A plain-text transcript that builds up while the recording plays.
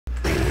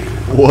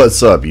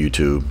What's up,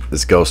 YouTube?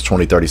 It's Ghost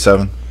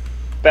 2037.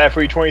 Bad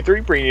Free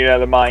 23 bringing you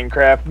another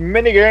Minecraft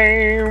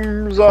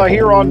minigames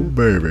here on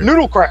baby.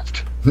 Noodlecraft.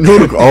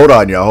 Hold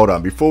on, y'all. Hold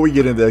on. Before we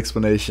get into the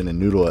explanation and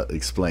Noodle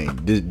explain,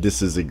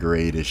 this is the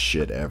greatest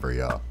shit ever,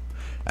 y'all.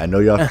 I know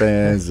y'all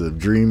fans of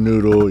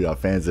DreamNoodle, y'all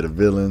fans of the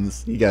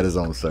villains. He got his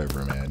own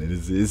server, man.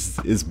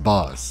 It's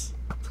boss.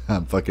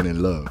 I'm fucking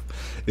in love.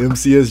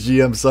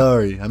 MCSG, I'm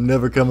sorry. I'm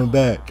never coming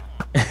back.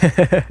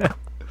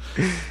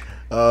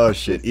 Oh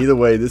shit. Either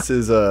way, this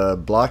is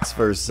blocks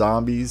versus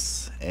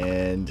zombies,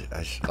 and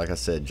like I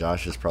said,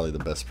 Josh is probably the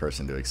best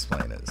person to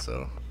explain it.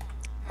 So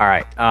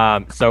Alright,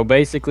 so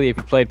basically if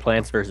you played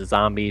Plants vs.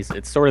 Zombies,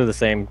 it's sort of the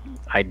same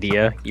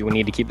idea. You would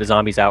need to keep the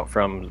zombies out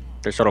from,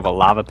 there's sort of a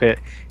lava pit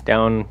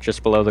down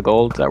just below the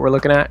gold that we're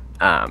looking at.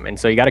 And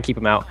so you got to keep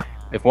them out.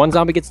 If one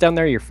zombie gets down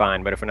there, you're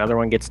fine, but if another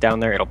one gets down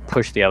there, it'll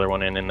push the other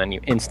one in, and then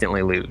you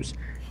instantly lose.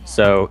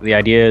 So the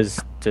idea is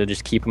to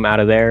just keep them out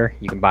of there.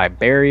 You can buy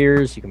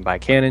barriers, you can buy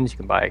cannons, you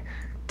can buy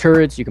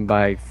turrets, you can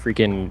buy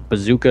freaking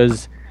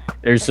bazookas.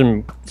 There's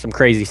some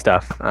crazy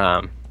stuff.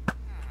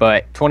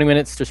 But 20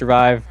 minutes to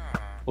survive.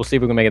 We'll see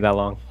if we can make it that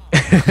long.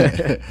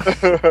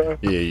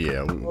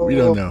 yeah, we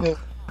don't know.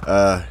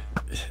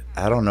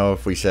 I don't know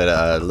if we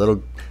said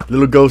little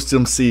Ghost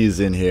MC is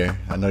in here.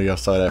 I know y'all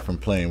saw that from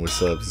playing with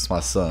subs. It's my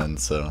son,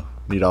 so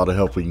need all the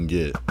help we can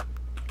get.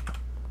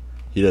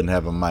 He doesn't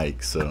have a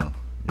mic, so you don't have to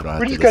listen to him.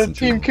 We just got a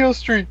team kill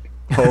streak.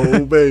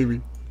 Oh baby.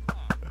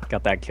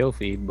 Got that kill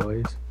feed,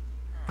 boys.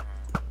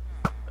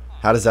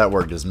 How does that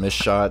work? Does miss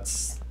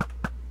shots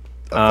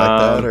affect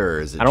that, or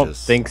is it? I don't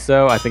think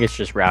so. I think it's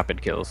just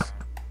rapid kills.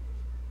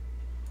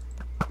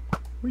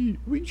 Where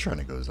you trying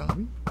to go,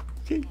 zombie?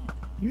 You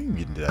ain't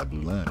getting to that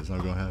blue line. It's not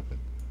gonna happen.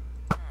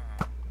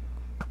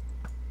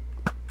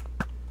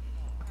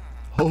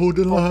 Hold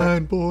the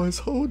line, boys.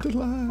 Hold the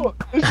line. Oh,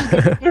 this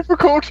is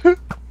difficult.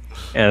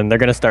 And they're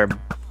gonna start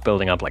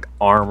building up like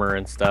armor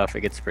and stuff.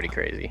 It gets pretty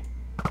crazy.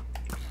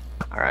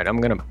 All right,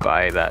 I'm gonna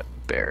buy that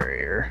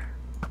barrier.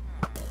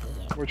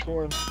 Which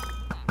one?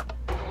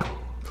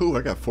 Ooh,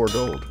 I got 4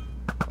 gold.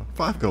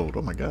 5 gold.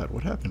 Oh my god,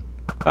 what happened?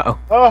 Uh oh.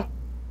 Ah.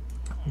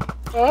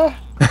 Ah.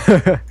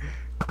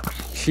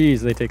 Jeez,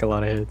 they take a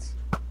lot of hits.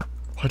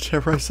 Watch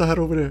that right side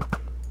over there.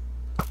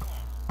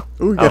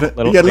 Ooh, you got a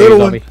little little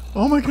one. zombie.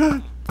 Oh my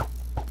god.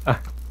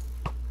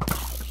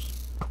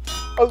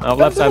 Oh,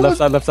 left side, left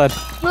side, left side.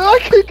 No, I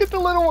can't get the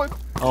little one.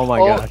 Oh my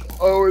god.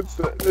 Oh, it's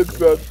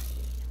done.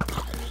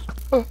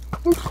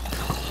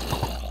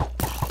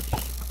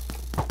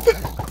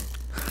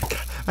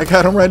 I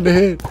got him right in the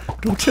head.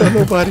 Don't tell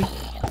nobody.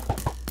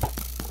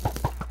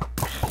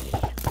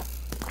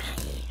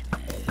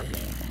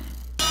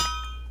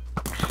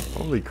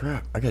 Holy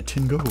crap, I got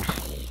 10 gold.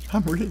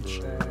 I'm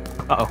rich.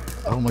 Uh-oh.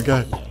 Oh my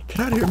god. Get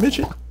out of here,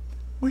 midget.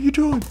 What are you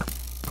doing?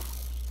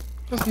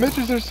 Those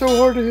midgets are so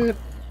hard to hit.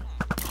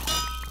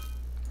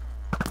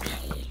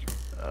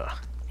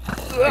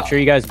 Make sure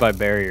you guys buy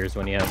barriers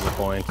when you have the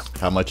points.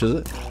 How much is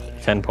it?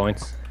 10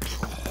 points.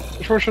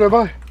 Which one should I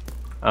buy?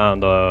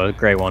 The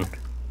gray one.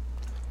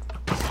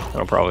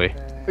 I'll probably.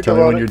 Tell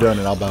me when you're done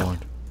and I'll buy one.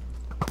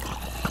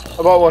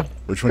 I bought one.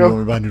 Which one do you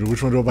want me to buy, Noodle?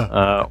 Which one do I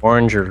buy?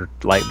 Orange or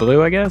light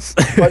blue, I guess.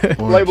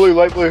 Light blue,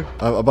 light blue.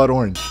 I bought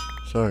orange.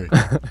 Sorry.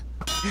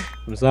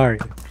 I'm sorry.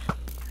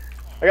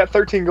 I got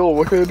 13 gold.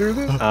 What can I do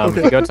then?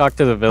 Okay. Go talk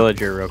to the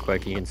villager real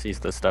quick. You can see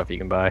the stuff you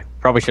can buy.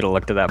 Probably should have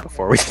looked at that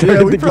before we started.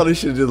 Yeah, we probably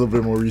should have did a little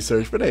bit more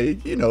research, but hey,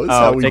 you know, it's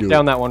how we do it. Take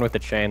down that one with the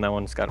chain. That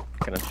one's gonna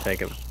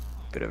take a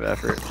bit of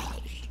effort.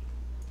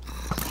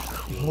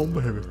 Oh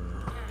baby.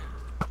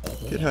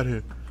 Get out of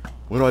here.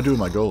 What do I do with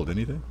my gold?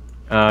 Anything?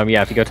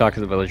 Yeah, if you go talk to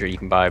the villager, you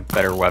can buy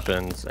better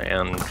weapons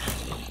and...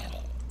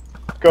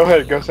 Go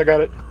ahead, Ghost. I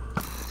got it.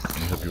 I'm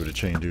gonna help you with a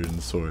chain, dude, and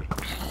the sword.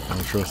 I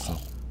don't trust him.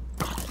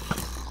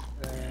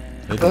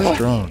 They are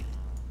strong.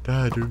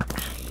 Die, dude.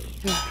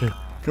 Okay.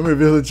 Come here,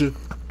 villager.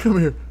 Come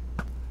here.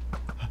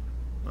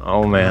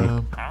 Oh,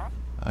 man. I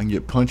can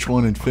get punch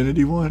 1,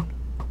 infinity 1.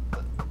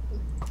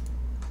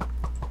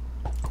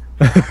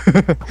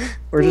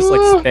 We're just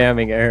like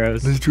spamming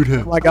arrows. Let's do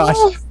that. Oh my gosh.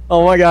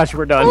 Oh my gosh,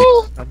 we're done.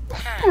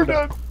 We're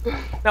done.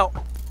 No.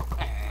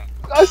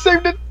 I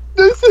saved it.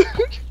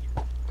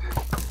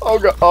 Oh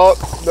god. Oh,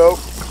 no.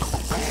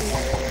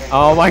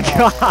 Oh my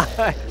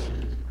god.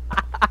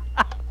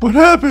 What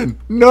happened?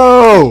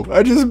 No!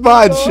 I just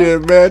bought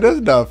shit, man. That's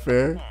not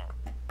fair.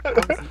 That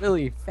was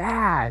really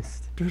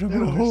fast. Dude, I'm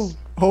in a hole.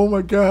 Oh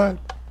my god.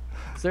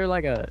 Is there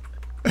like a...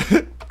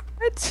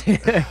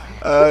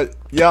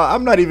 Yeah,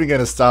 I'm not even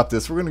gonna stop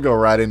this. We're gonna go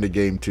right into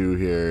game 2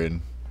 here and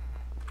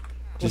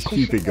just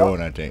keep it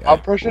going. I think.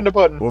 I'm pressing the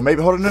button. Well,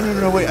 maybe hold on.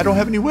 No, wait. I don't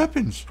have any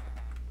weapons.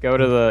 Go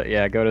to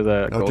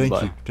the Oh, gold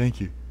button. thank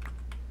you.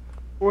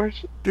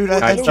 Where's... Dude,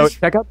 Alright, so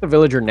check out the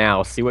villager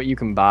now. See what you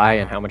can buy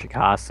and how much it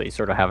costs, so you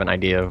sort of have an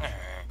idea of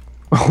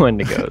when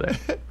to go there.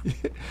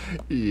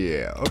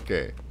 Yeah.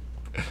 Okay.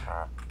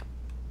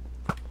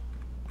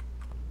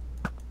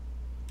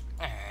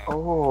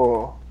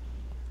 Oh.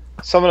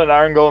 Summon an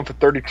iron golem for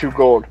 32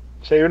 gold.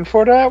 Saving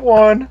for that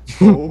one.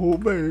 Oh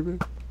baby.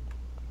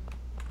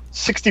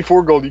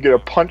 64 gold, you get a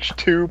punch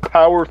 2,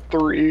 power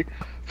 3,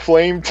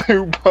 flame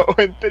 2 bow,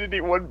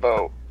 infinity 1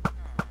 bow.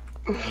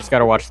 You just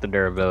gotta watch the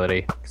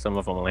durability. Some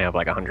of them only have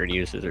like 100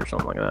 uses or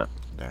something like that.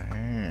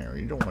 Damn,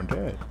 you don't want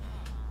that.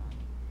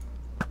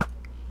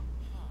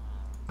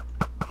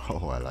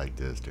 Oh, I like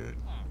this, dude.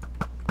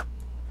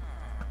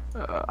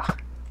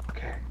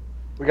 Okay.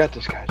 We got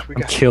this, guys. We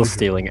got Kill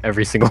stealing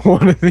every single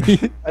one of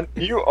these. And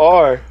you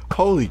are.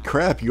 Holy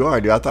crap, you are,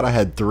 dude. I thought I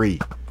had 3.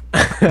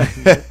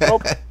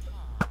 Nope.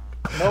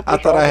 Nope, I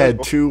thought I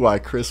had 2 while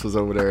Chris was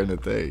over there in the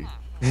thing.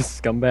 This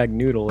scumbag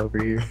noodle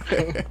over here.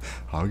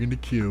 Hogging the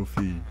kill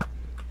feed.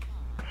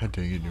 God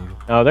dang it, Noodle.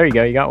 Oh, there you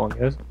go. You got one,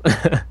 guys.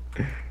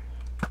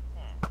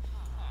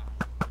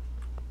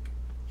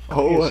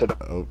 Oh,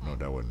 oh, no,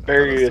 that wasn't.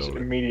 Bury this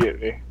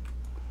immediately.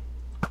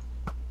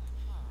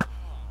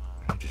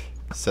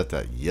 Set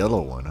that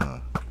yellow one, huh?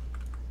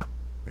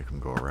 Make him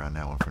go around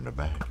that one from the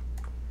back.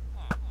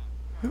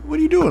 What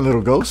are you doing,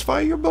 little ghost?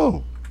 Fire your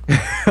bow.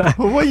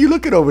 What are you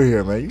looking over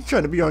here, man? You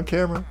trying to be on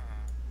camera?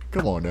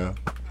 Come on now.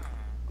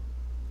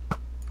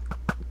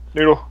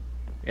 Noodle.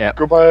 Yeah.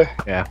 Goodbye.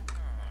 Yeah.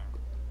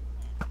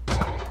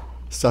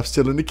 Stop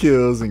stealing the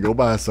kills and go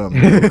buy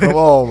something. Come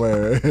on,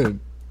 man.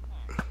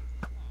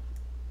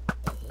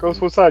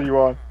 Ghost, what side you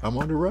on? I'm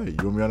on the right.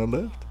 You want me on the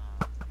left?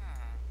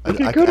 If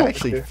you I could over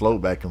actually here.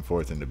 float back and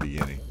forth in the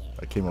beginning.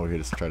 I came over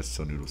here to try to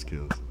steal Noodle's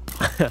kills.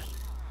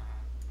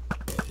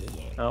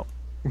 Oh.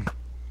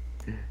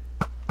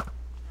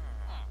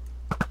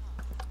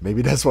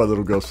 Maybe that's why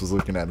little ghost was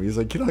looking at me. He's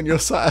like, get on your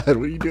side. What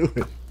are you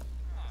doing?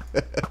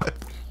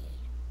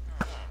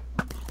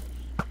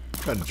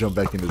 Trying to jump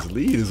back in this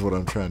lead is what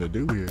I'm trying to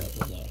do here.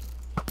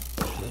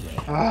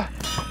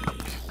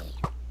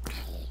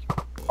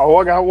 Oh,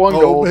 I got 1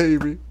 Oh, gold.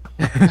 baby.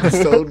 I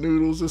stole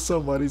Noodles or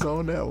somebody's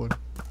on that one.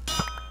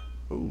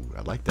 Ooh,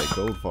 I like that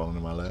gold falling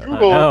in my lap. Two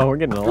gold. No, we're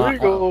getting a lot. 3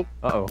 gold.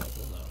 Uh-oh.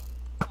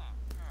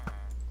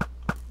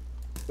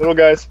 Little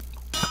guys.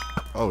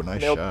 Oh, nice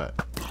Nailed.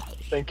 shot.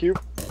 Thank you.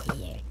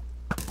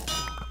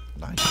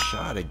 Nice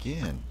shot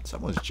again.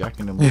 Someone's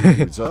jacking them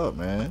dudes up,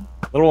 man.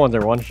 Little ones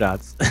are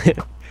one-shots.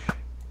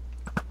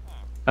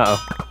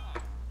 Uh-oh.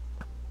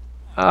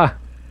 Ah.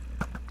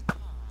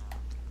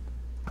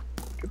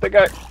 Get that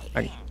guy.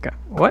 I got,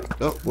 what?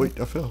 Oh, wait,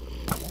 I fell.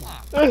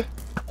 Eh.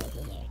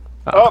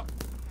 Uh-oh. Up.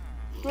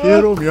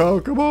 Get him, y'all.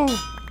 Come on.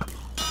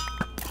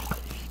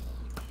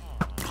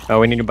 Oh,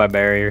 we need to buy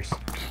barriers.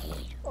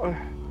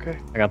 Okay.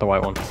 I got the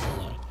white one.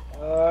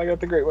 I got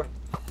the great one.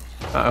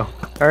 Uh-oh.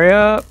 Hurry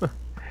up.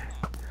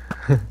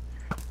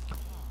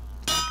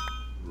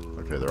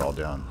 Okay, they're all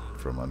down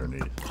from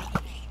underneath.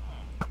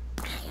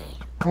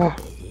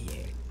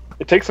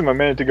 It takes them a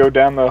minute to go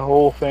down the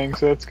whole thing,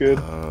 so that's good.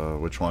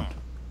 Which one?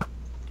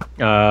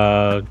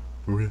 I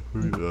Orange,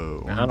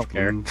 don't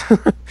care. blue?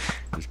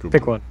 Just go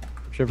Pick blue. one.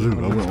 Whichever Blue.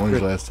 one I you went orange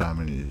prefer. last time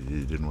and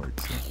it didn't work.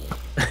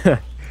 So.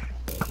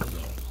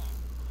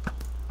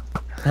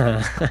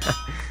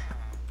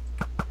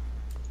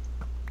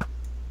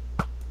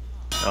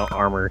 Oh,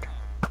 armored.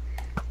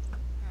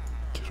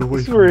 Get away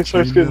This is from where me, it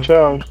starts Gina. getting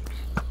challenged.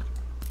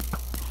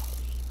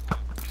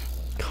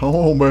 Come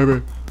on,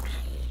 baby.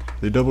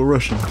 They double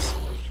rushing us.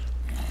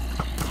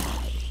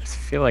 I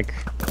feel like...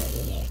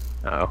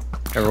 Uh-oh.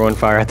 Everyone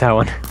fire at that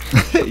one.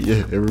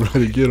 Yeah,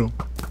 everybody get them.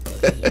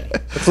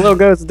 What's Little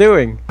Ghost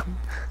doing?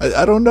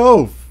 I don't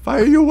know.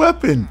 Fire your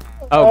weapon.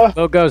 Oh,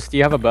 Little Ghost, do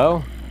you have a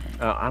bow?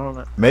 Oh, I don't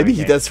know. Maybe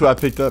Okay. that's who I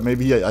picked up.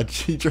 Maybe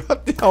he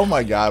dropped it. Oh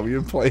my god, we've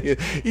been playing.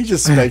 He's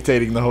just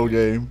spectating the whole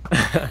game.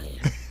 That's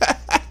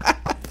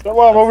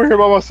why I'm over here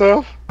by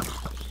myself.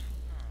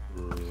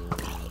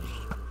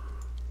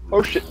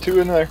 Oh shit,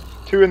 2 in there.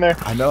 2 in there.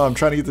 I know, I'm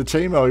trying to get the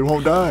chainmail. He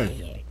won't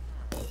die.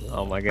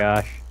 Oh my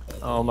gosh.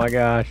 Oh my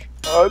gosh.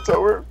 Oh, it's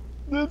over.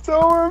 It's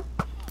over.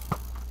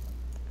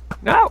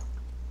 No!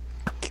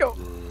 Kill.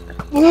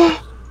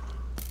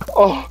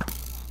 Oh.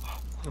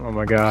 Oh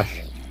my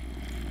gosh.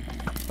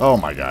 Oh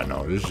my god,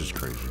 no, this is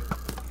crazy.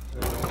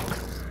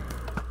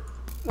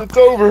 It's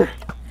over.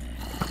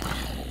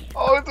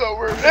 Oh, it's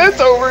over. It's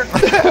over.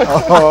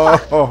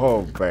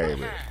 Oh,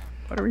 baby.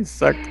 Why do we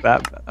suck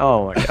that?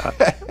 Oh my god.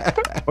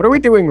 What are we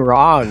doing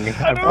wrong?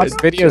 I've watched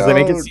videos that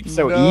make it seem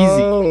so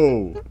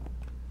easy. easy.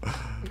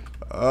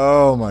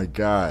 Oh my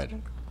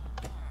god.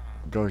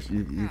 Ghost,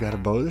 you got a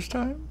bow this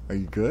time? Are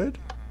you good?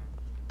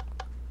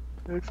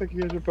 It looks like he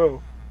has a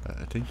bow.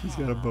 I think he's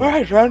got a bow.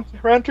 Alright, round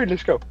 3,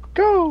 let's go.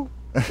 Go!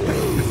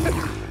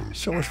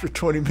 So much for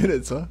 20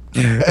 minutes, huh?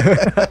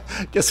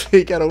 Guess we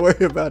ain't gotta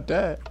worry about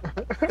that.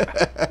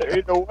 There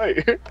ain't no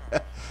way.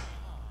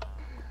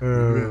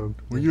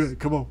 Where you at?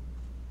 Come on.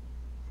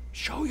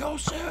 Show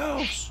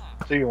yourselves.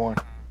 See you one.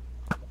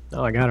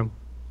 Oh, I got him.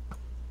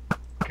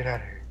 Get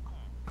out of here.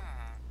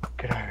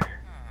 Get out of here.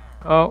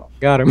 Oh,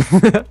 got him.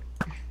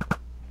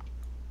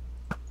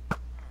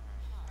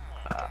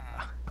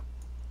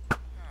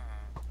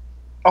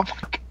 Oh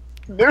my god.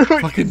 Dude.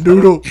 Fucking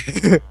noodle.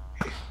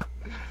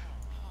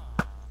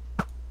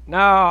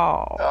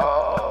 No.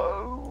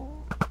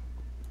 Oh.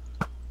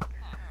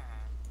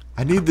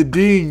 I need the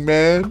ding,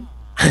 man.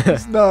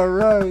 It's not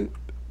right.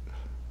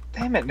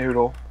 Damn it,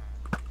 Noodle.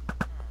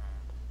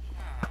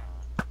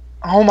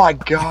 Oh my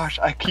gosh,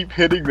 I keep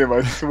hitting them,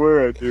 I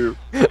swear I do.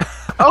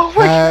 Oh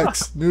my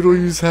Hacks. Noodle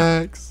use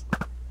hacks.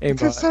 Hey,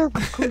 god. It's a server,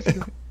 of course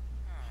you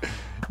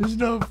It's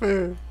not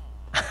fair.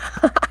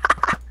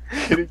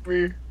 kidding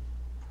me?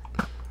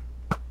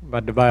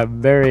 about to buy a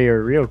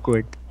barrier real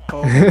quick.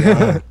 Oh my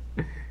god.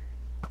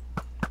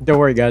 Don't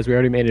worry, guys. We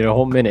already made it a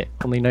whole minute.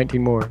 Only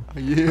 19 more.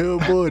 Yeah,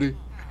 buddy.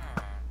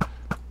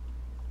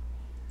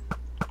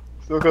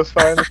 Still goes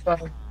fine this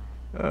time.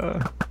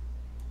 Uh,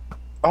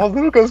 Oh,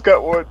 Little Ghost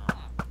got one.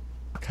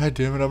 God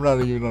damn it, I'm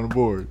not even on the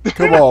board.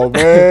 Come on,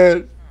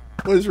 man.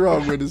 What's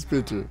wrong with this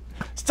picture?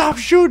 Stop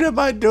shooting at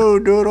my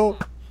dude, Noodle.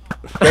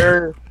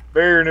 Barrier,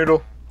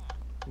 Noodle.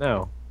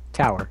 no.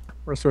 Tower.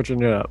 We're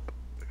switching it up.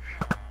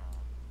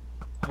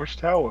 Which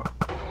tower?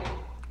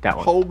 That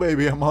one. Oh,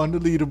 baby, I'm on the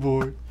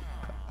leaderboard.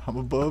 I'm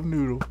above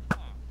Noodle.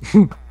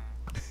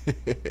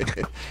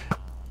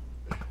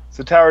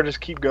 So tower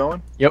just keep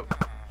going?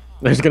 Yep.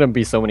 There's gonna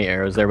be so many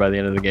arrows there by the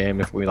end of the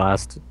game if we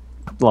last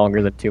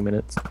longer than 2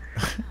 minutes.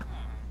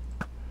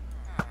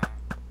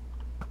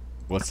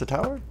 What's the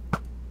tower?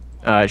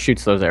 It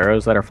shoots those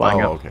arrows that are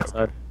flying Oh, out okay.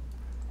 outside.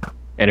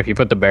 And if you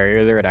put the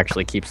barrier there, it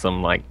actually keeps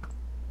them, like,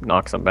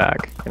 knocks them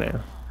back. You know,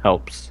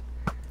 helps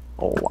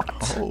a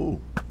lot. Oh,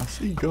 I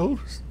see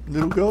ghost.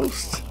 Little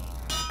ghost.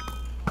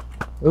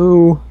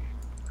 Ooh,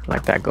 I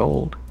like that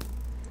gold.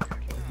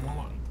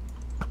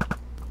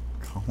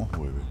 Come on,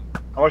 baby.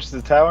 How much is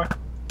the tower?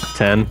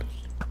 10.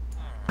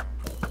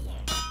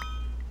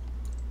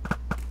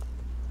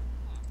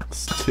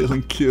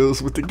 Stealing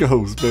kills with the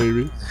ghost,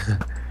 baby.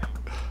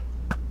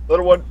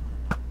 Little one.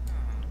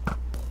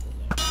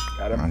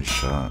 Got him. Nice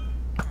shot.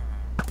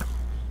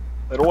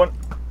 Little one.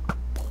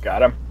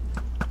 Got him.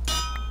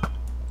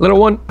 Little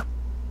one.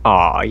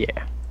 Aw,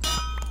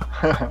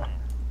 yeah.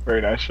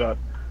 Very nice shot.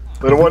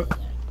 Little one.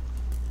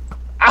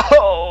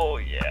 Oh,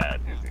 yeah. I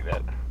do see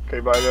that. Okay,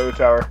 buy another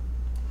tower.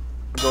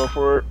 I'm going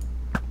for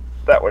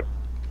that one.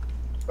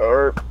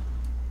 Or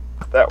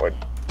that one.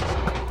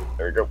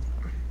 There we go.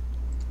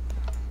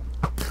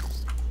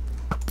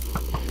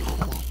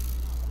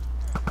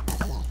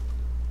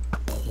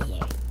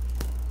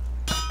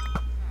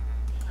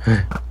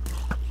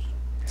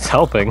 It's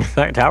helping.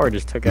 That tower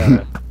just took out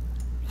it.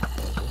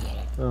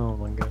 Oh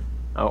my god.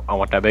 Oh, I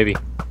want that baby.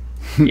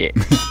 Yeah.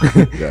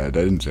 Yeah, that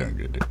didn't sound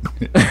good,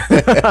 dude.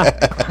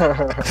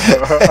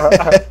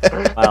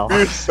 Wow.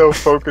 We're so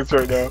focused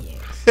right now.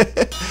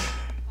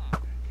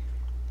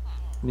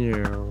 Yeah. Yeah,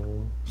 I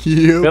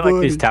feel like buddy.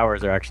 these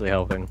towers are actually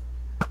helping.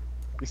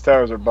 These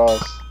towers are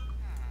boss.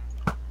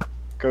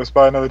 Go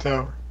spy another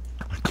tower.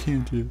 I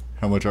can't do.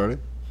 How much are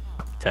they?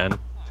 10.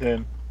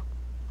 10.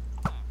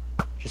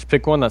 Just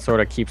pick one that sort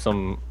of keeps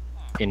them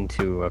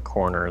into a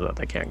corner that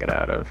they can't get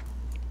out of.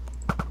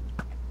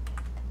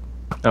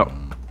 Oh, Where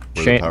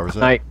the Shane, towers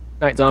at?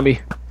 night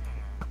zombie.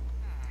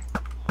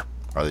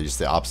 Are they just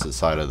the opposite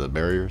side of the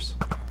barriers?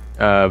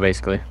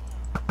 Basically.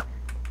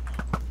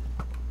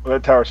 Well,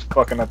 that tower's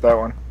fucking up that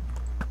one.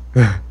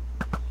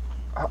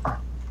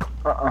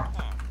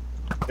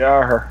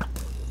 Yeah, her.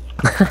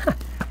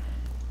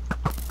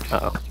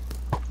 Uh-oh.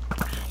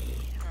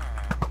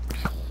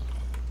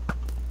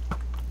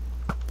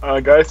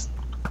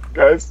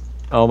 Guys,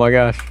 Oh my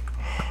gosh.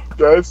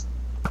 guys.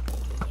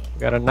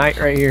 Got a knight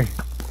right here.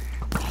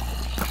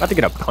 About to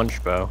get a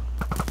punch bow.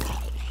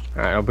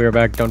 Alright, I'll be right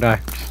back. Don't die.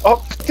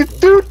 Oh,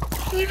 dude,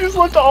 you just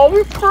left all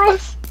this for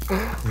us.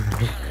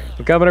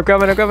 I'm coming. Get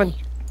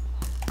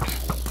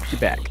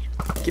back.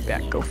 Get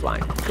back. Go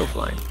flying. Go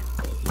flying.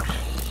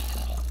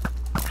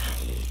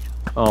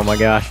 Oh my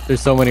gosh.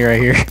 There's so many right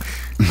here.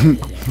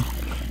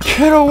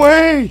 Get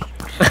away!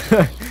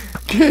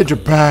 Get your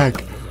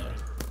back!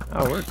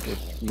 Oh, we're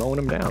just mowing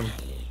them down.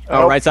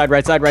 Oh, Help. right side.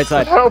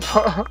 Help.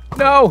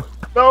 No!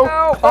 No.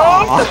 No!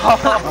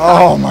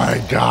 Oh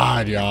my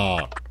god,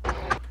 y'all.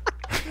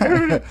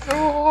 So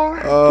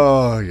hard.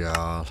 Oh,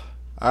 y'all.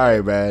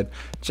 Alright, man.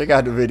 Check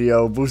out the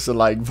video. Boost the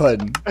like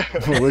button.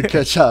 We'll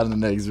catch y'all in the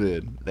next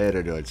vid.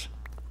 Later, dudes.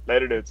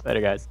 Later, dudes.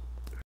 Later, guys.